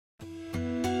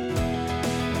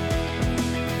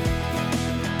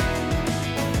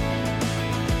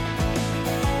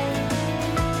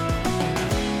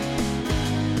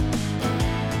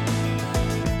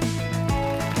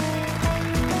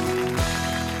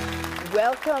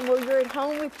Welcome. Well, you're at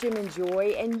home with Jim and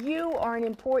Joy, and you are an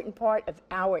important part of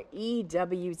our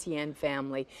EWTN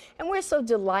family. And we're so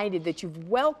delighted that you've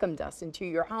welcomed us into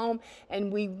your home,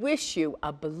 and we wish you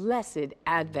a blessed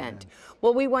Advent.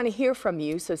 Well, we want to hear from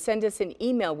you, so send us an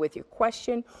email with your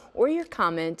question or your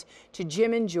comment to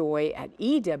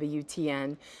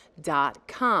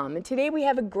jimandjoy@ewtn.com. And today we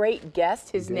have a great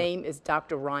guest. His name is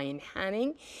Dr. Ryan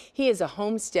Hanning. He is a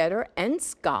homesteader and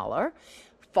scholar,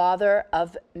 father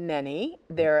of many.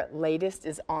 Their latest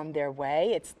is on their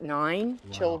way. It's 9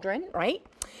 children, right?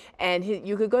 And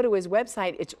you could go to his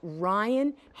website. It's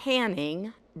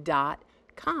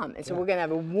ryanhanning.com. And so we're going to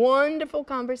have a wonderful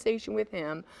conversation with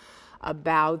him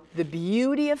about the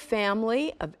beauty of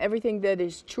family, of everything that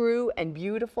is true and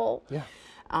beautiful. Yeah.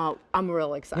 I'm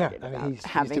real excited about he's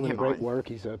having doing him great on. work.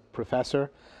 He's a professor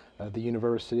at the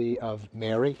University of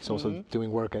Mary. He's also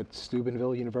doing work at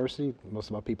Steubenville University. Most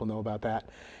of our people know about that.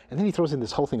 And then he throws in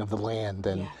this whole thing of the land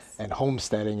and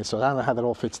homesteading. And so I don't know how that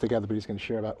all fits together, but he's going to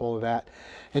share about all of that.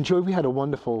 And Joy, we had a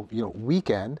wonderful,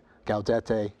 weekend,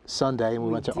 Gaudete Sunday, and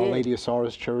we went to Our Lady of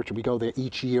Sorrows Church, and we go there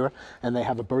each year, and they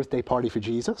have a birthday party for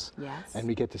Jesus. Yes. And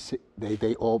we get to see,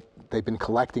 they've been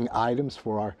collecting items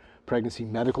for our pregnancy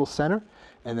medical center,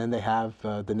 and then they have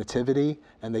the nativity,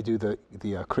 and they do the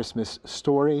Christmas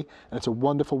story, and it's a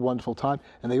wonderful, wonderful time.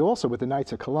 And they also, with the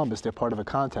Knights of Columbus, they're part of a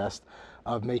contest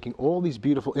of making all these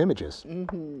beautiful images.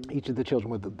 Each of the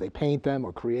children, whether they paint them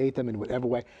or create them in whatever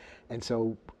way, and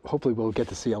so hopefully we'll get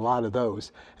to see a lot of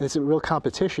those. And it's a real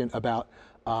competition about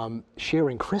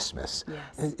sharing Christmas. Yes.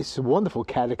 And it's a wonderful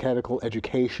catechetical,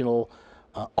 educational,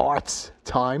 arts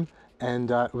time.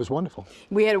 And it was wonderful.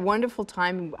 We had a wonderful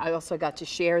time. I also got to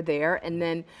share there. And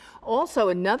then also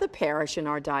another parish in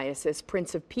our diocese,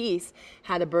 Prince of Peace,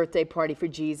 had a birthday party for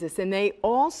Jesus. And they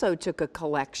also took a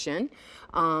collection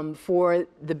for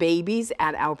the babies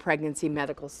at our pregnancy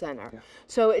medical center. Yeah.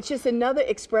 So it's just another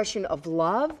expression of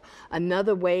love,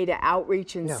 another way to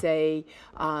outreach and say,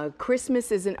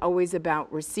 Christmas isn't always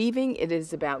about receiving, it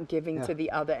is about giving to the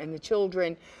other. And the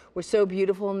children were so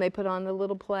beautiful, and they put on a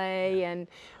little play, and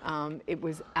it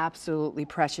was absolutely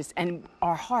precious. And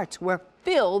our hearts were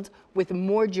filled with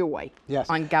more joy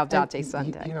on Gaudete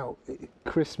Sunday.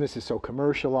 Christmas is so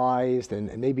commercialized,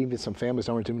 and maybe even some families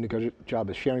aren't doing a good job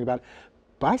of sharing about it.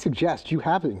 But I suggest you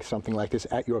having something like this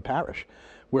at your parish,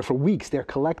 where for weeks they're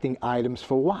collecting items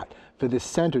for what? For this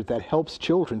center that helps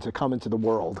children to come into the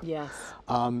world. Yes.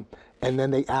 And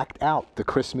then they act out the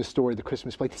Christmas story, the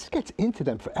Christmas play. This gets into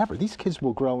them forever. These kids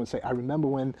will grow and say, I remember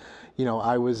when,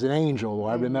 I was an angel, or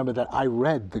I remember that I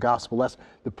read the gospel lesson.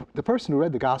 The person who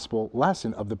read the gospel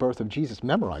lesson of the birth of Jesus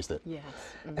memorized it. Yes.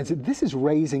 And so this is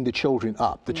raising the children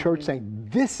up. The church saying,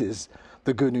 this is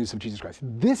the good news of Jesus Christ.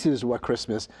 This is what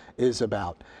Christmas is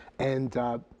about. And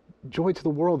joy to the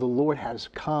world, the Lord has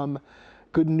come.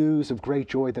 Good news of great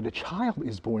joy that a child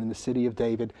is born in the city of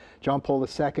David. John Paul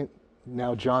II,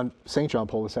 now St. John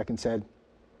Paul II said,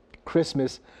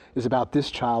 Christmas is about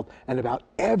this child and about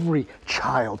every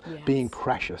child being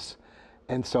precious.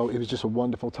 And so it was just a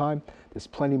wonderful time. There's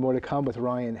plenty more to come with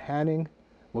Ryan Hanning.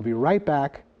 We'll be right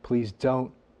back. Please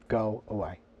don't go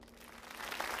away.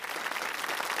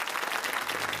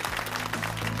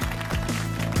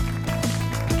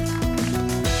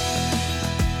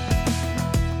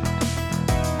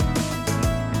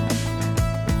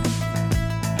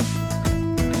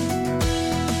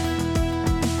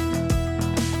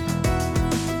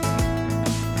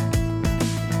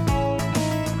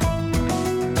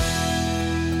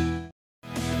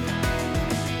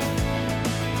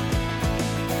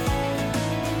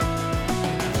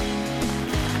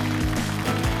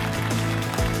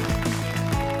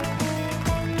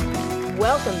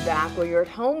 Welcome back. Well, you're at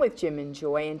home with Jim and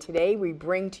Joy, and today we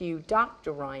bring to you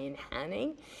Dr. Ryan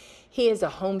Hanning. He is a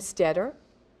homesteader,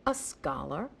 a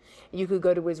scholar. You could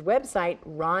go to his website,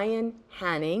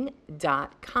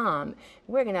 ryanhanning.com.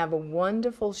 We're going to have a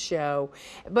wonderful show.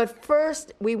 But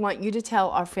first, we want you to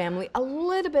tell our family a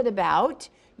little bit about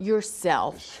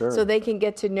yourself, so they can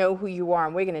get to know who you are,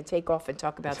 and we're going to take off and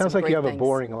talk about some great things. Sounds like you have a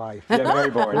boring life. Yeah, very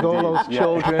boring. With all those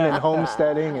children and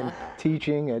homesteading and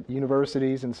teaching at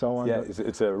universities and so on. Yeah,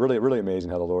 it's a really amazing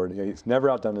how the Lord, He's never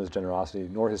outdone His generosity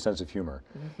nor His sense of humor.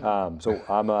 So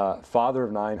I'm a father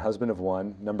of 9, husband of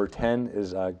 1. Number 10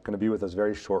 is going to be with us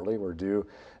very shortly. We're due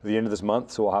at the end of this month,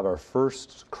 so we'll have our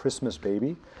first Christmas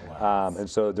baby. Wow. And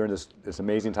so during this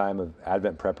amazing time of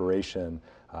Advent preparation,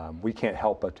 we can't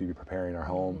help but to be preparing our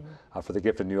home for the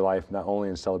gift of new life, not only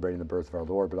in celebrating the birth of our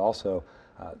Lord, but also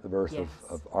the birth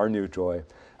of our new joy.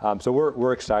 So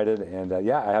we're excited, and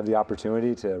I have the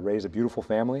opportunity to raise a beautiful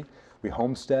family. We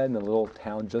homestead in a little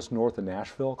town just north of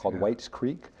Nashville called Whites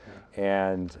Creek.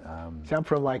 And See, I'm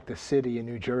from like the city in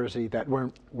New Jersey. That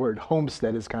word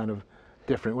homestead is kind of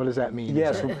different. What does that mean?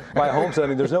 yes, by homestead,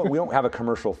 I mean we don't have a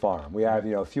commercial farm. We have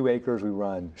a few acres. We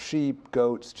run sheep,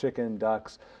 goats, chicken,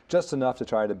 ducks, just enough to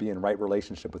try to be in right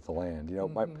relationship with the land.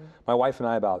 My wife and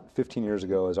I, about 15 years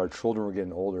ago, as our children were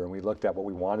getting older, and we looked at what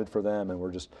we wanted for them, and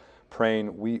we're just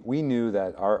praying. We knew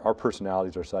that our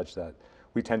personalities are such that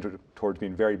we tend towards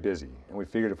being very busy, and we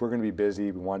figured if we're going to be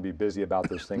busy, we want to be busy about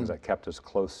those things that kept us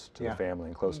close to the family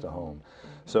and close to home.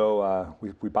 So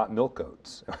we bought milk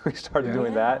goats. We started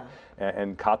doing that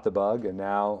and caught the bug, and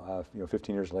now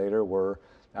 15 years later, we're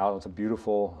out on some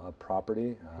beautiful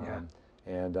property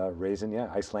and raising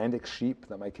Icelandic sheep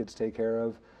that my kids take care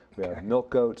of. We have milk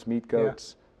goats, meat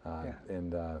goats,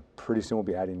 and pretty soon we'll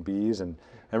be adding bees, and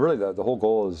really the whole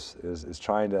goal is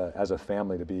trying to, as a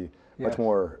family, to be much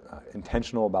more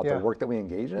intentional about the work that we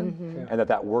engage in, and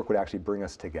that work would actually bring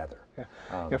us together.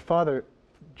 Your father,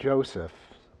 Joseph,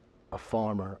 a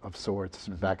farmer of sorts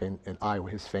back in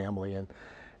Iowa, his family,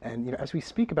 and as we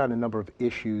speak about a number of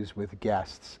issues with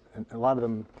guests, and a lot of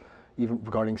them even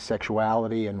regarding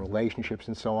sexuality and relationships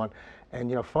and so on,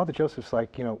 and Father Joseph's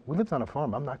like, we lived on a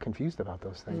farm. I'm not confused about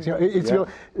those things. It's real.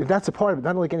 That's a part of it.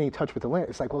 Not only getting in touch with the land.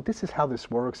 It's like, well, this is how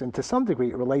this works, and to some degree,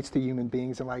 it relates to human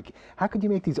beings. And like, how could you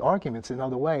make these arguments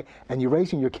another way? And you're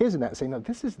raising your kids in that, and saying, no,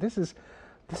 this is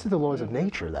the laws of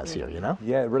nature that's here.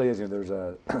 Yeah, it really is. There's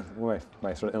one of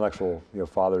my sort of intellectual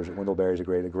fathers, Wendell Berry's a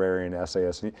great agrarian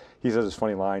essayist. And he says this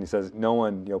funny line. He says, "No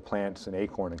one plants an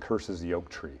acorn and curses the oak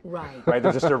tree." Right.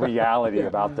 There's just a reality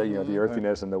about the the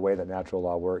earthiness and the way that natural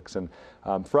law works. And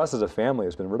for us as a family,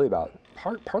 it's been really about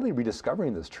partly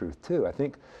rediscovering this truth too. I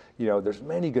think there's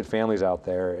many good families out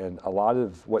there, and a lot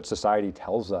of what society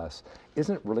tells us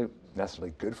isn't really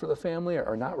necessarily good for the family,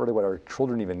 or not really what our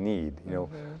children even need.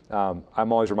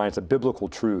 I'm always reminded it's a biblical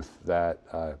truth that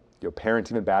parents,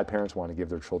 even bad parents, want to give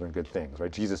their children good things.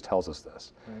 Right? Jesus tells us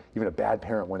this. Even a bad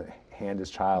parent wouldn't hand his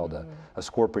child a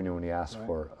scorpion when he asks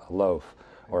for a loaf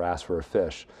or asks for a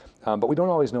fish. But we don't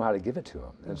always know how to give it to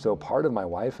them. And so part of my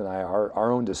wife and I,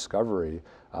 our own discovery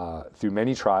through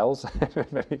many trials,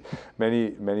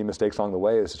 many mistakes along the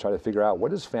way, is to try to figure out,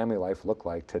 what does family life look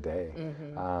like today?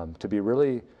 To be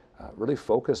really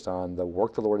focused on the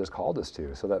work the Lord has called us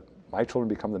to, so that my children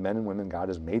become the men and women God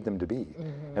has made them to be.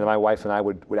 And my wife and I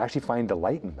would actually find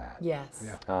delight in that. Yes.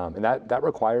 And that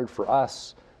required for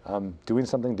us doing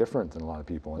something different than a lot of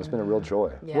people. And it's been a real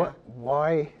joy. Yeah.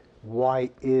 Why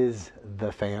is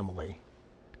the family?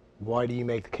 Why do you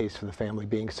make the case for the family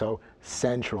being so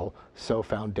central, so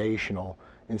foundational,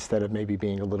 instead of maybe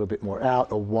being a little bit more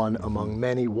out, or one among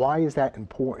many? Why is that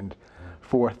important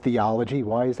for theology?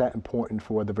 Why is that important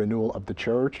for the renewal of the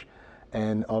church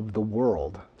and of the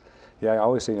world? Yeah, I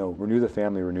always say, renew the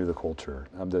family, renew the culture.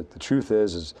 The truth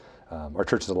is our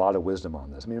church has a lot of wisdom on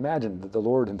this. I mean, imagine that the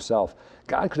Lord himself,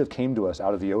 God could have came to us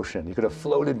out of the ocean. He could have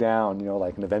floated down,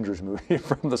 like an Avengers movie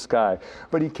from the sky,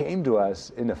 but he came to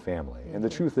us in a family. And the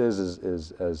truth is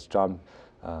as John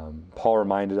Paul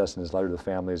reminded us in his letter to the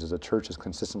families, as the church has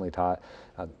consistently taught,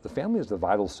 the family is the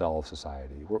vital cell of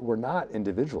society. We're not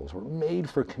individuals. We're made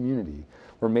for community.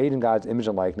 We're made in God's image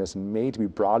and likeness, and made to be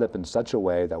brought up in such a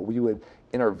way that we would,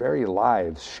 in our very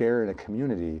lives, share in a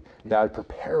community that would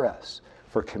prepare us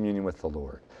for communion with the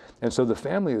Lord. And so the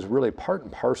family is really part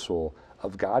and parcel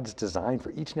of God's design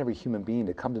for each and every human being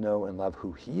to come to know and love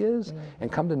who he is,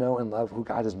 and come to know and love who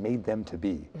God has made them to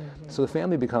be. So the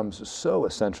family becomes so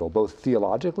essential, both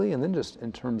theologically and then just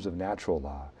in terms of natural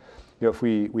law. If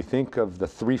we think of the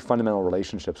three fundamental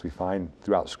relationships we find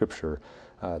throughout Scripture,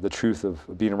 the truth of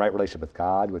being in right relationship with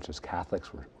God, which as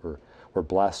Catholics we're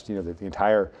blessed. The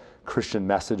entire Christian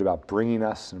message about bringing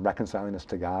us and reconciling us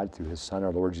to God through his Son,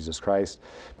 our Lord Jesus Christ,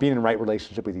 being in right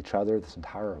relationship with each other, this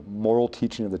entire moral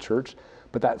teaching of the church.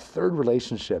 But that third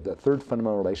relationship, that third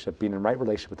fundamental relationship, being in right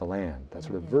relationship with the land, that's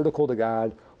sort of vertical to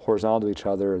God, horizontal to each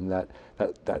other, and that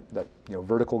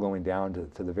vertical going down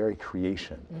to the very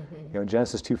creation. In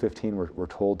Genesis 2:15, we're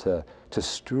told to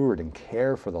steward and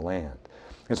care for the land.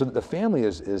 And so the family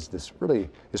is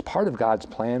part of God's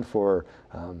plan for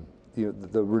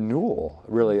the renewal,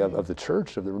 really, of the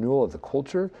church, of the renewal of the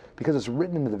culture, because it's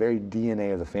written into the very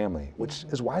DNA of the family, which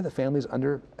is why the family is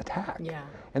under attack.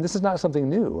 And this is not something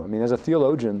new. I mean, as a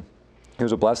theologian, it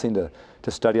was a blessing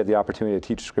to study, at the opportunity to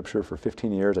teach Scripture for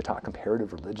 15 years. I taught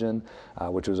comparative religion,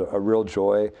 which was a real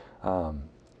joy.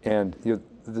 And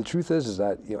the truth is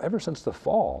that ever since the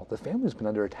fall, the family's been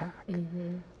under attack.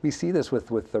 We see this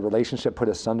with the relationship put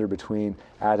asunder between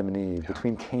Adam and Eve,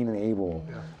 between Cain and Abel.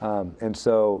 And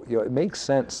so it makes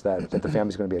sense that the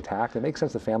family's going to be attacked. It makes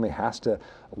sense the family has to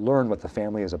learn what the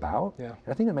family is about. And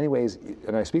I think in many ways,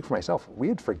 and I speak for myself, we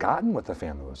had forgotten what the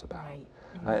family was about.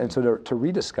 And so to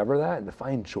rediscover that and to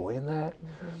find joy in that,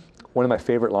 one of my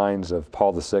favorite lines of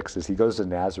Paul VI is he goes to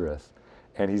Nazareth,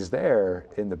 and he's there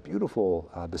in the beautiful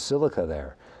basilica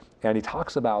there, and he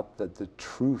talks about the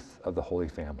truth of the Holy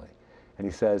Family. And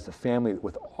he says the family,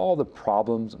 with all the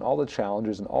problems and all the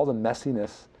challenges and all the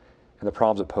messiness and the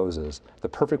problems it poses, the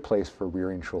perfect place for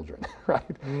rearing children,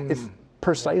 right? It's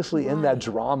precisely in that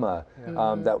drama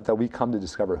that we come to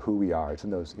discover who we are. It's in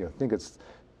those, I think it's,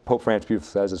 Pope Francis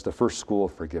says it's the first school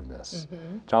of forgiveness.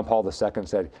 John Paul II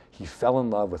said he fell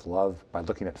in love with love by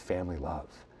looking at family love.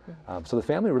 So the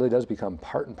family really does become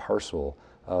part and parcel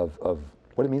of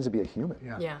what it means to be a human.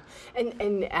 And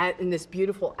in this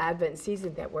beautiful Advent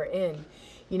season that we're in,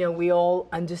 we all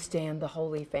understand the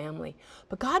Holy Family,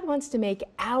 but God wants to make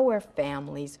our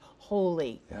families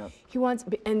holy. He wants,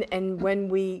 and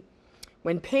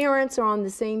when parents are on the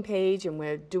same page and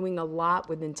we're doing a lot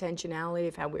with intentionality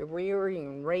of how we're rearing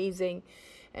and raising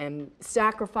and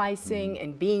sacrificing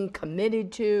and being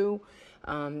committed to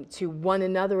one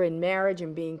another in marriage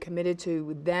and being committed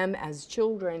to them as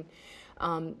children,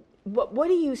 what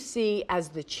do you see as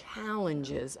the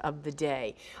challenges of the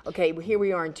day? Okay, here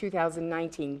we are in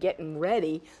 2019, getting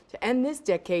ready to end this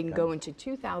decade and go into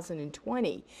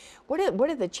 2020. What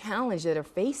are the challenges that are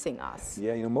facing us?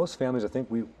 Yeah, most families, I think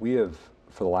we have,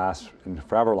 for the last, and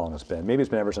for however long it's been, maybe it's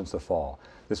been ever since the fall,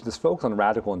 this focus on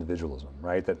radical individualism,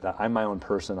 right? That I'm my own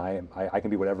person, I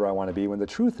can be whatever I want to be, when the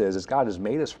truth is God has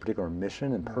made us for a particular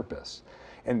mission and purpose.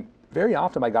 And very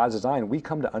often by God's design, we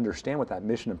come to understand what that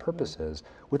mission and purpose is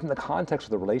within the context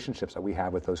of the relationships that we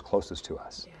have with those closest to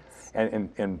us.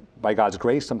 And by God's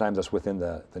grace, sometimes that's within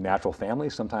the natural family.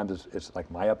 Sometimes it's like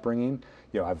my upbringing.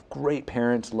 I have great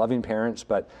parents, loving parents,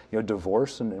 but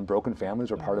divorce and broken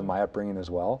families are part of my upbringing as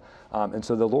well. And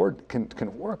so the Lord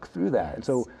can work through that. And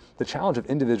so the challenge of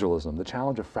individualism, the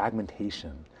challenge of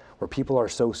fragmentation, where people are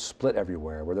so split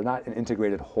everywhere, where they're not an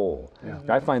integrated whole.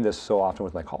 I find this so often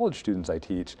with my college students I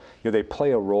teach. They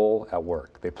play a role at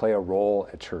work, they play a role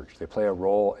at church, they play a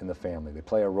role in the family, they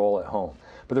play a role at home,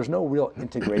 but there's no real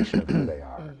integration of who they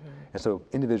are. And so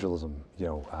individualism,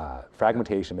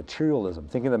 fragmentation, materialism,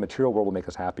 thinking the material world will make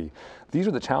us happy. These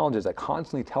are the challenges that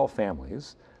constantly tell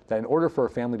families that in order for a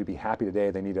family to be happy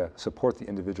today, they need to support the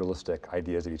individualistic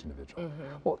ideas of each individual.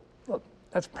 Well, look,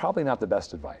 that's probably not the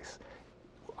best advice.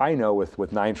 I know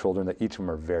with 9 children that each of them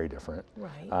are very different.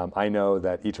 I know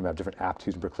that each of them have different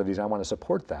aptitudes and proclivities. I want to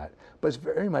support that. But it's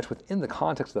very much within the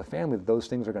context of the family that those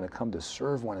things are going to come to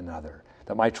serve one another.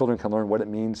 That my children can learn what it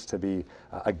means to be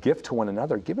a gift to one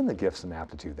another, given the gifts and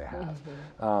aptitude they have.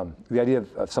 The idea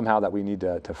of somehow that we need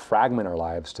to fragment our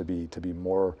lives to be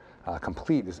more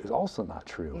complete is also not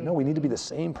true. No, we need to be the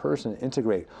same person and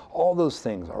integrate all those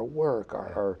things, our work,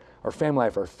 our family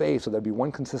life, our faith, so there'd be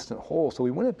one consistent whole. So we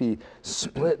wouldn't be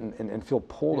split and feel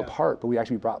pulled apart, but we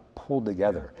actually be pulled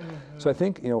together. So I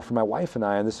think, for my wife and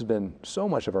I, and this has been so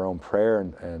much of our own prayer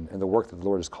and the work that the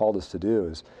Lord has called us to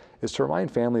do, is to remind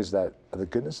families that of the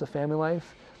goodness of family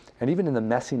life, and even in the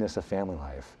messiness of family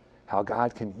life, how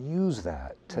God can use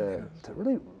that to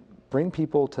really bring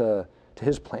people to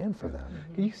His plan for them.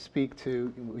 Can you speak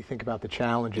to, we think about the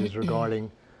challenges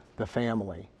regarding the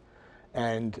family,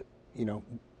 and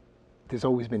there's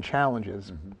always been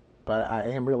challenges, but I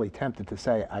am really tempted to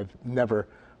say I've never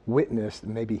witnessed,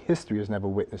 maybe history has never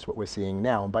witnessed what we're seeing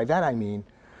now. And by that I mean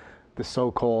the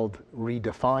so-called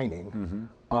redefining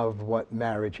of what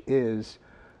marriage is,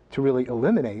 to really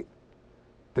eliminate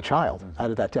the child out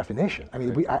of that definition. I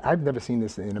mean, I've never seen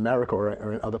this in America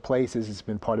or in other places. It's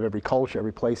been part of every culture,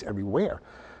 every place, everywhere,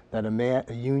 that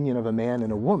a union of a man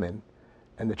and a woman,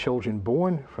 and the children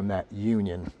born from that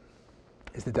union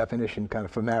is the definition kind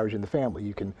of for marriage and the family.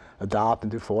 You can adopt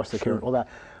and do foster care and all that,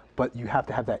 but you have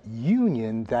to have that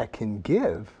union that can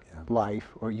give life,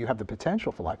 or you have the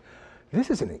potential for life. This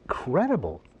is an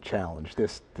incredible challenge,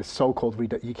 this so-called,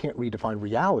 you can't redefine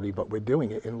reality, but we're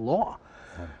doing it in law.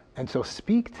 And so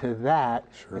speak to that,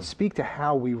 and speak to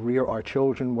how we rear our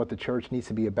children, what the church needs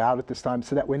to be about at this time,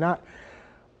 so that we're not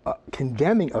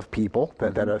condemning of people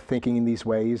that are thinking in these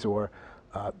ways, or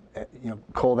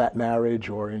call that marriage,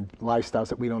 or in lifestyles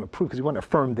that we don't approve, because we want to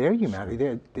affirm their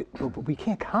humanity. But we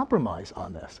can't compromise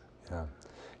on this.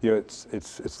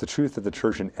 It's the truth that the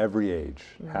church in every age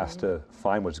has to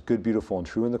find what's good, beautiful, and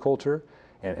true in the culture,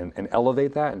 and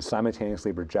elevate that and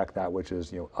simultaneously reject that which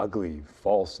is, ugly,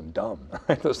 false, and dumb,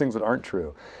 right? Those things that aren't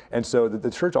true. And so the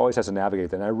church always has to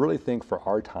navigate that. And I really think for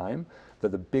our time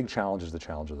that the big challenge is the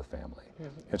challenge of the family.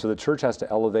 And so the church has to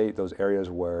elevate those areas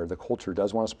where the culture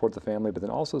does want to support the family, but then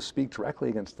also speak directly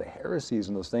against the heresies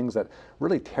and those things that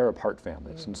really tear apart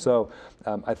families. And so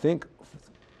I think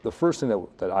the first thing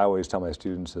that I always tell my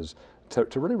students is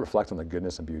to really reflect on the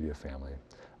goodness and beauty of family.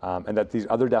 And that these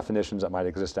other definitions that might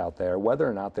exist out there, whether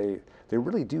or not they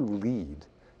really do lead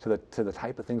to the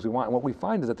type of things we want. And what we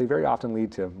find is that they very often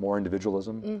lead to more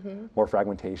individualism, more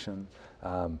fragmentation,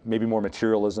 maybe more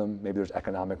materialism. Maybe there's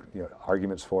economic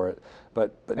arguments for it,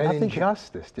 but and nothing.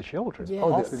 Injustice to children. Yes.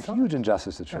 Oh, there's huge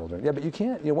injustice to children. Yeah, but you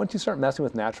can't. Once you start messing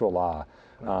with natural law.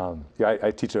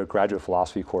 I teach a graduate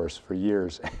philosophy course for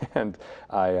years, and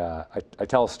I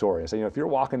tell a story. I say, if you're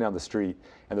walking down the street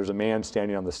and there's a man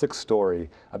standing on the 6th story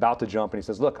about to jump, and he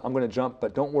says, "Look, I'm going to jump,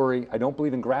 but don't worry, I don't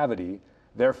believe in gravity.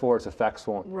 Therefore, its effects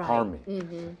won't harm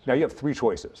me." Now you have 3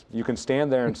 choices. You can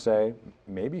stand there and say,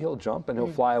 maybe he'll jump and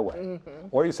he'll fly away.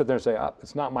 Or you sit there and say,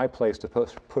 it's not my place to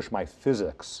push my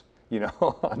physics,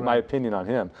 my opinion on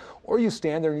him. Or you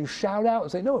stand there and you shout out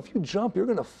and say, no, if you jump, you're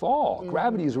going to fall.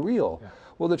 Gravity is real. Yeah.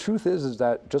 Well, the truth is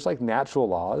that just like natural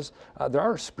laws, there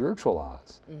are spiritual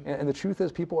laws. And the truth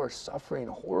is people are suffering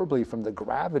horribly from the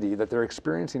gravity that they're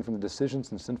experiencing from the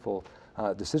decisions and sinful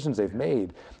decisions they've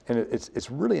made. And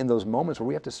it's really in those moments where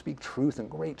we have to speak truth in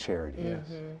great charity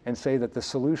and say that the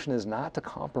solution is not to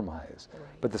compromise,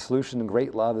 but the solution in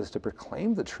great love is to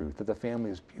proclaim the truth that the family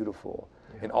is beautiful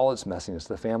in all its messiness.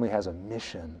 The family has a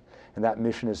mission, and that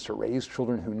mission is to raise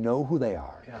children who know who they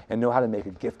are and know how to make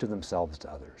a gift of themselves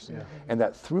to others. And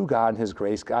that through God and His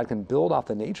grace, God can build off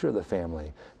the nature of the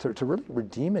family to really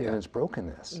redeem it in its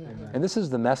brokenness. And this is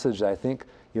the message that I think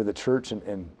the church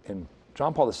and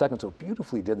John Paul II so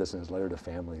beautifully did this in his letter to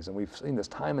families, and we've seen this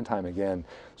time and time again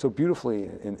so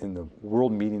beautifully in the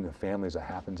world meeting of families that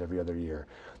happens every other year.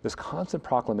 This constant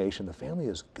proclamation, the family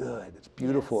is good, it's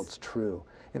beautiful, it's true,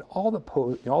 and all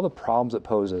the problems it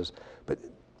poses, but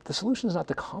the solution is not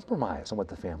to compromise on what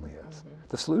the family is.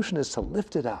 The solution is to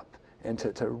lift it up and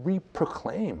to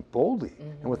re-proclaim boldly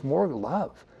and with more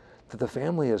love that the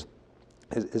family is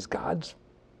God's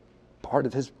part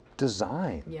of His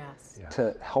design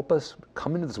to help us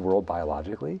come into this world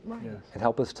biologically and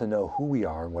help us to know who we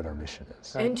are and what our mission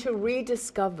is. And to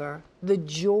rediscover the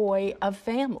joy of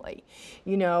family.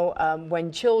 When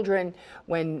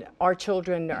our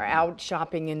children are out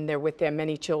shopping and they're with their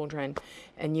many children,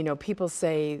 and people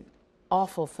say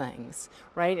awful things,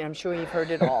 right? And I'm sure you've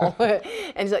heard it all. And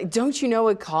it's like, don't you know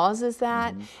it causes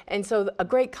that? And so a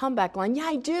great comeback line,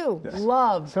 I do.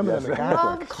 Love. Some of them are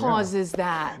Love causes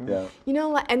that.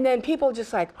 And then people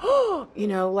just like, you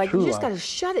just got to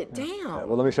shut it down.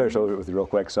 Well, let me share with you real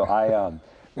quick. So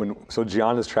so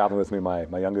Gianna's traveling with me,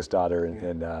 my youngest daughter,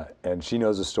 and she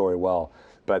knows the story well.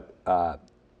 But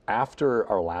after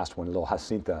our last one, little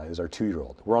Jacinta is our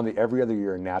 2-year-old. We're on the every other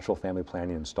year natural family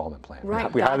planning installment plan.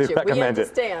 Right, we highly recommend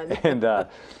it. And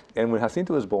when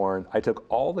Jacinta was born, I took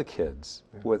all the kids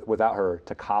without her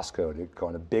to Costco to go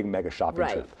on a big mega shopping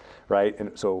trip. Right.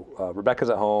 And so Rebecca's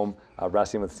at home,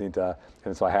 resting with Jacinta,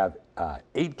 and so I have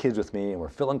 8 kids with me, and we're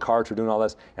filling carts, we're doing all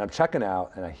this, and I'm checking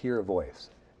out, and I hear a voice.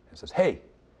 It says, "Hey,"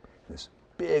 and this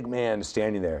big man is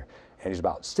standing there, and he's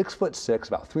about 6'6",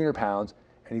 about 300 pounds,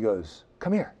 and he goes,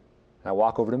 "Come here." And I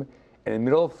walk over to him, and in the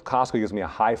middle of Costco, he gives me a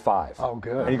high five. Oh,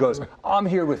 good. And he goes, "I'm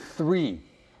here with 3.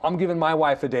 I'm giving my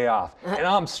wife a day off, and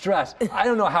I'm stressed. I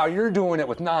don't know how you're doing it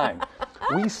with 9.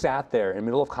 We sat there in the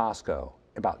middle of Costco.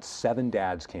 About 7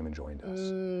 dads came and joined us.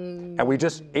 And we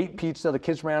just ate pizza, the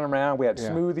kids ran around, we had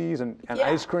smoothies and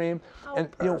ice cream. And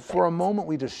for a moment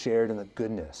we just shared in the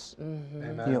goodness.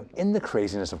 In the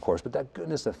craziness, of course, but that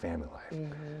goodness of family life.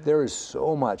 There is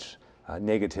so much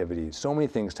negativity, so many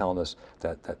things telling us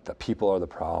that people are the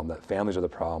problem, that families are the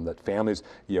problem, that families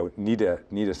need to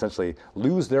essentially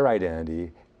lose their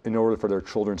identity in order for their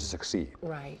children to succeed.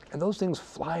 Right. And those things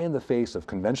fly in the face of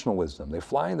conventional wisdom. They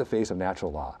fly in the face of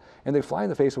natural law. And they fly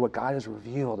in the face of what God has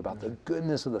revealed about the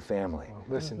goodness of the family. Well,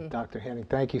 listen, Dr. Henning,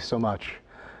 thank you so much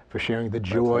for sharing the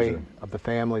joy of the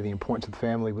family, the importance of the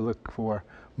family. We look for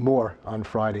more on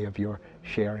Friday of your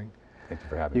sharing. Thank you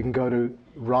for having me. You can go to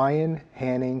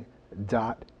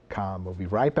ryanhanning.com. We'll be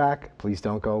right back. Please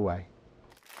don't go away.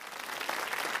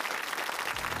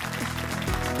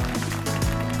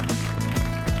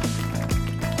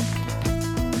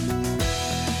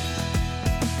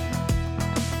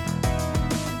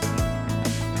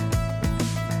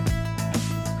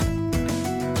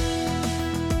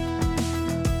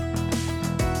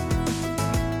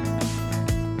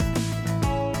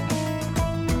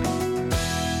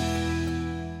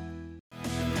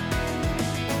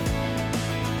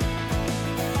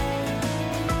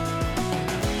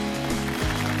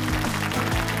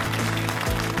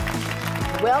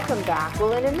 Welcome back.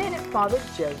 Well, in a minute, Father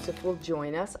Joseph will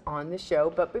join us on the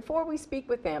show. But before we speak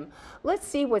with him, let's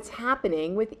see what's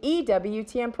happening with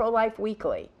EWTN Pro-Life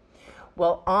Weekly.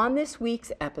 Well, on this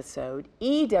week's episode,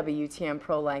 EWTN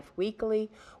Pro-Life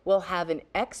Weekly will have an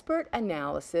expert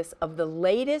analysis of the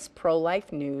latest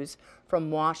pro-life news from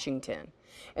Washington.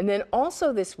 And then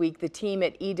also this week, the team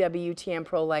at EWTN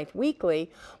Pro-Life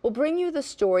Weekly will bring you the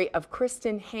story of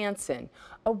Kristen Hansen,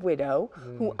 a widow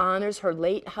who honors her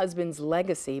late husband's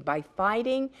legacy by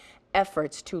fighting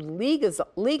efforts to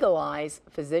legalize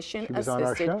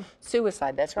physician-assisted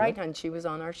suicide. That's right, hon. She was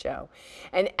on our show.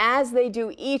 And as they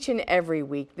do each and every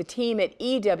week, the team at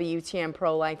EWTN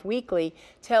Pro-Life Weekly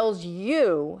tells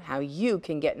you how you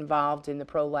can get involved in the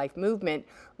pro-life movement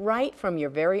right from your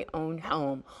very own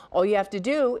home. All you have to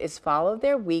do is follow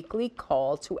their weekly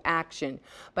call to action.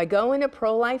 By going to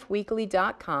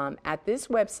prolifeweekly.com at this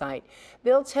website,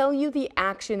 they'll tell you the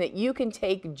action that you can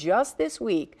take just this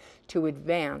week to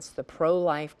advance the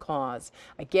pro-life cause.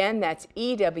 Again, that's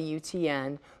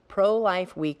EWTN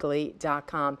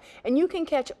prolifeweekly.com. And you can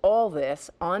catch all this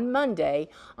on Monday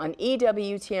on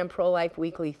EWTN Pro-Life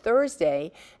Weekly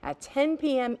Thursday at 10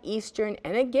 p.m. Eastern,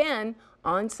 and again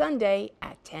on Sunday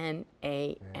at 10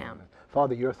 a.m.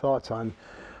 Father, your thoughts on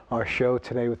our show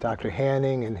today with Dr.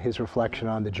 Hanning and his reflection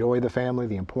on the joy of the family,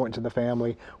 the importance of the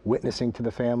family, witnessing to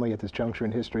the family at this juncture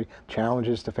in history,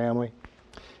 challenges to family?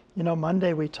 You know,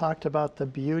 Monday we talked about the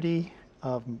beauty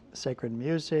of sacred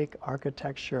music,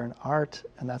 architecture, and art,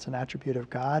 and that's an attribute of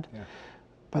God. Yeah.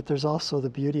 But there's also the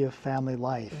beauty of family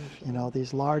life. You know,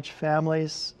 these large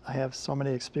families, I have so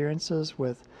many experiences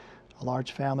with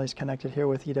large families connected here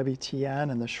with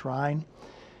EWTN and the Shrine.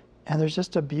 And there's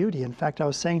just a beauty. In fact, I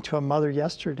was saying to a mother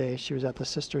yesterday, she was at the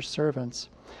Sister Servants,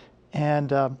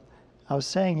 and I was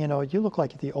saying, you know, you look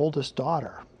like the oldest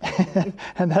daughter.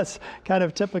 And that's kind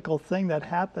of typical thing that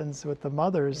happens with the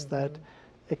mothers, that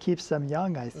it keeps them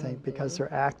young, I think, because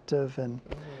they're active. And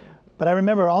but I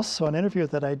remember also an interview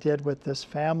that I did with this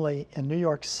family in New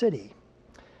York City,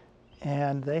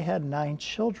 and they had 9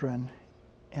 children,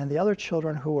 and the other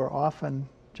children, who were often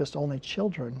just only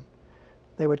children,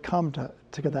 they would come to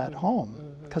get that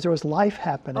home because there was life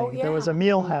happening. Oh, yeah. There was a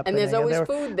meal happening. And there's always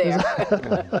food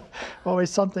there. Always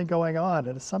something going on,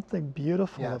 and it's something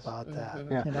beautiful about that.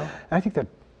 Yeah. You know? I think that,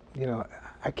 you know,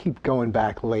 I keep going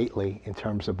back lately in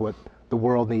terms of what the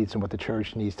world needs and what the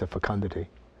church needs to fecundity,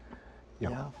 you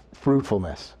know,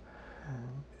 fruitfulness.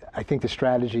 I think the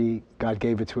strategy, God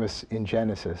gave it to us in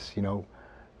Genesis, you know,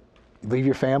 leave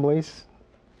your families,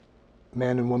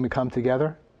 man and woman come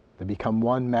together, they become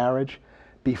one marriage,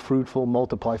 be fruitful,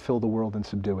 multiply, fill the world, and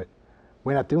subdue it.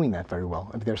 We're not doing that very well.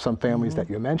 I mean, there's some families that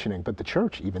you're mentioning, but the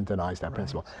church even denies that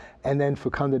principle. And then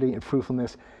fecundity and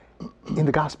fruitfulness in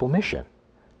the gospel mission.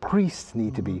 Priests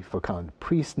need to be fecund.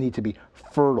 Priests need to be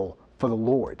fertile for the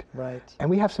Lord. Right. And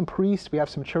we have some priests, we have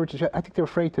some churches, I think they're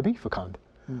afraid to be fecund.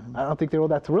 I don't think they're all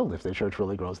that thrilled if their church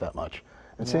really grows that much.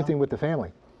 And same thing with the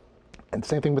family. And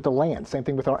same thing with the land, same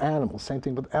thing with our animals, same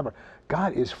thing with ever.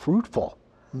 God is fruitful.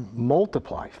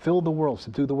 Multiply, fill the world,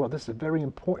 subdue the world. This is a very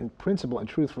important principle and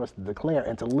truth for us to declare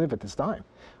and to live at this time.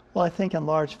 Well, I think in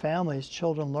large families,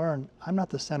 children learn, I'm not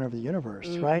the center of the universe,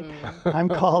 right? I'm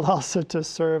called also to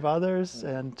serve others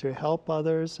and to help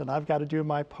others, and I've got to do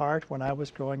my part. When I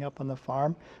was growing up on the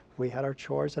farm, we had our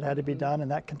chores that had to be done,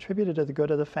 and that contributed to the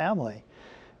good of the family.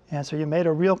 And so you made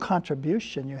a real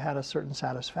contribution. You had a certain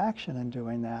satisfaction in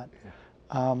doing that.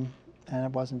 And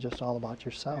it wasn't just all about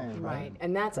yourself. Right,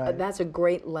 and that's a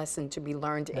great lesson to be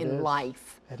learned in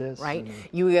life. It is. Right?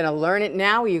 You're going to learn it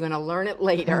now, or you're going to learn it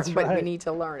later, but we need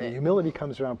to learn it. Humility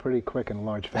comes around pretty quick in a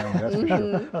large family, that's for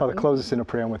sure. Father, close us in a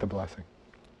prayer and with a blessing.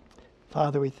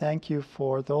 Father, we thank you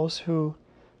for those who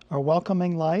are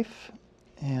welcoming life,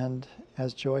 and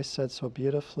as Joyce said so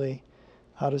beautifully,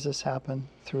 how does this happen?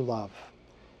 Through love,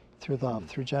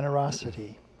 through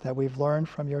generosity that we've learned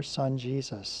from your Son,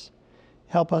 Jesus.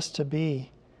 Help us to be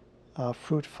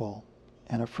fruitful,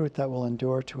 and a fruit that will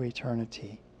endure to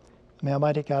eternity. May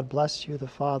Almighty God bless you, the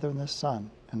Father, and the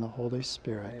Son, and the Holy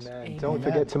Spirit. Amen. Amen. Don't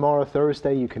forget, tomorrow,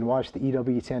 Thursday, you can watch the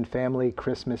EWTN Family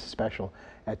Christmas Special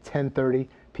at 10:30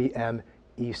 p.m.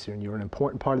 Eastern. You're an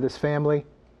important part of this family.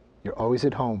 You're always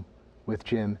at home with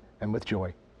Jim and with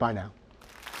Joy. Bye now.